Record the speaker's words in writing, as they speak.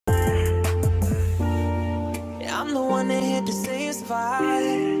one that hit the same spot.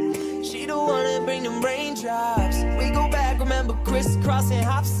 She the one that bring them raindrops. We go back, remember crisscrossing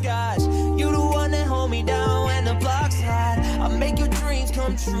hopscotch. You the one that hold me down when the block's hot. I make your dreams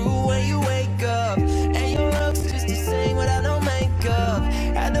come true when you wake up. And your looks just the same without no makeup.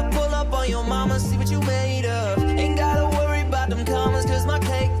 Had to pull up on your mama, see what you made of. Ain't gotta worry about them commas, cause my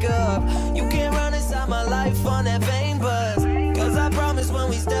cake up. You can't run inside my life on that fame buzz. Cause I promise when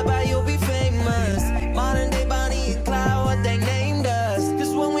we step out you'll be famous. Modern day Bonnie and Clyde, what they named us.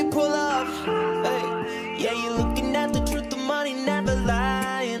 Cause when we pull up, hey, yeah, you're looking at the truth, the money never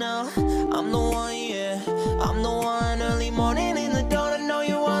lie, you know. I'm the one, yeah, I'm the one. Early morning in the dawn, I know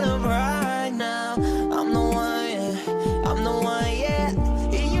you wanna ride now. I'm the one, yeah, I'm the one, yeah.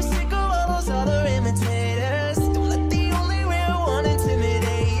 And you're sick of all those other imitators. Don't let the only real one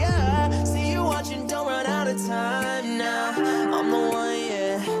intimidate ya. See you watching, don't run out of time now. I'm the one,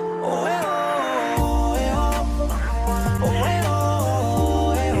 yeah. Oh, oh, oh, oh, oh,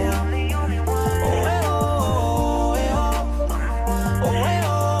 oh,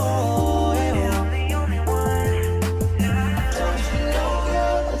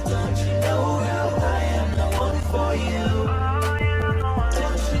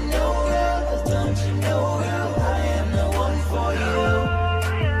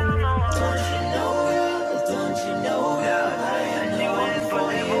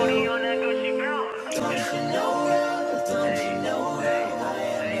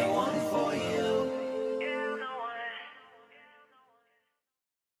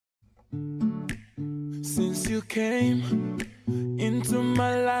 Since you came into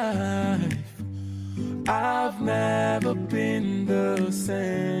my life, I've never been the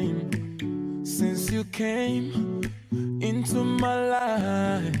same. Since you came into my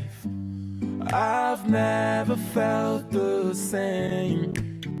life, I've never felt the same.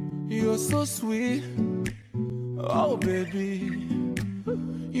 You're so sweet, oh baby.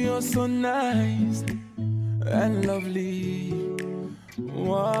 You're so nice and lovely,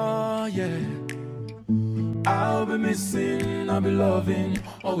 oh yeah. I'll be missing, I'll be loving,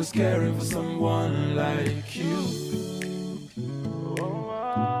 always caring for someone like you.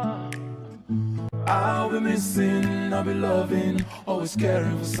 I'll be missing, I'll be loving, always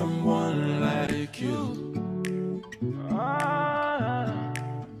caring for someone like you.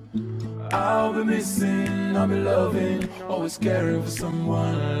 I'll be missing, I'll be loving, always caring for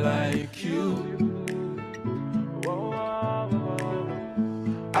someone like you.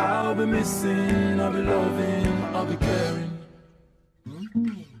 I'll be missing, I'll be loving, I'll be caring.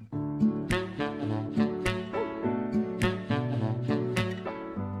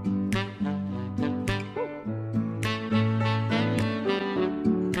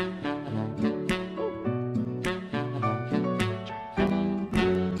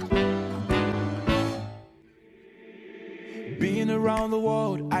 Being around the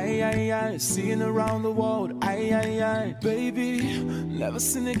world, I, seeing around the world, I, baby, never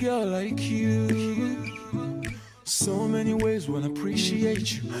seen a girl like you. So many ways wanna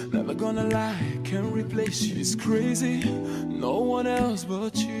appreciate you, never gonna lie, can't replace you. It's crazy, no one else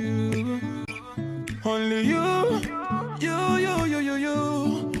but you. Only you,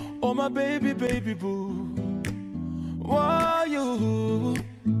 oh my baby, baby boo. Why you?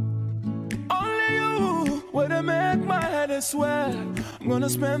 Where they make my head swell, I'm gonna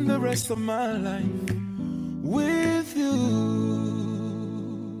spend the rest of my life with you.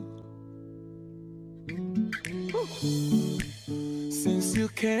 Since you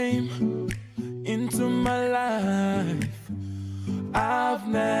came into my life, I've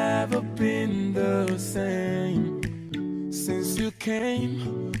never been the same. Since you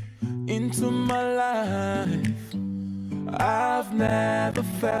came into my life, I've never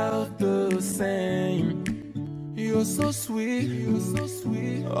felt the same. You're so sweet,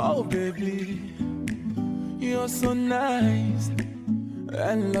 oh baby. You're so nice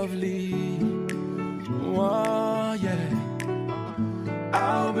and lovely, oh yeah.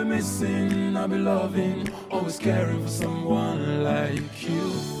 I'll be missing, I'll be loving, always caring for someone like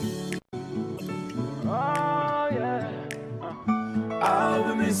you. Oh yeah. I'll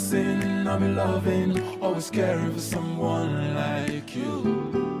be missing, I'll be loving, always caring for someone like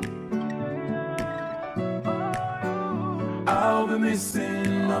you. I'll be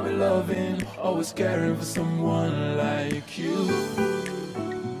missing, I'll be loving, always caring for someone like you.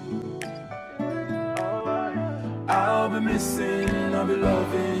 I'll be missing, I'll be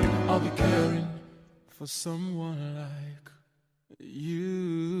loving, I'll be caring for someone like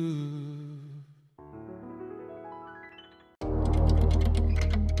you.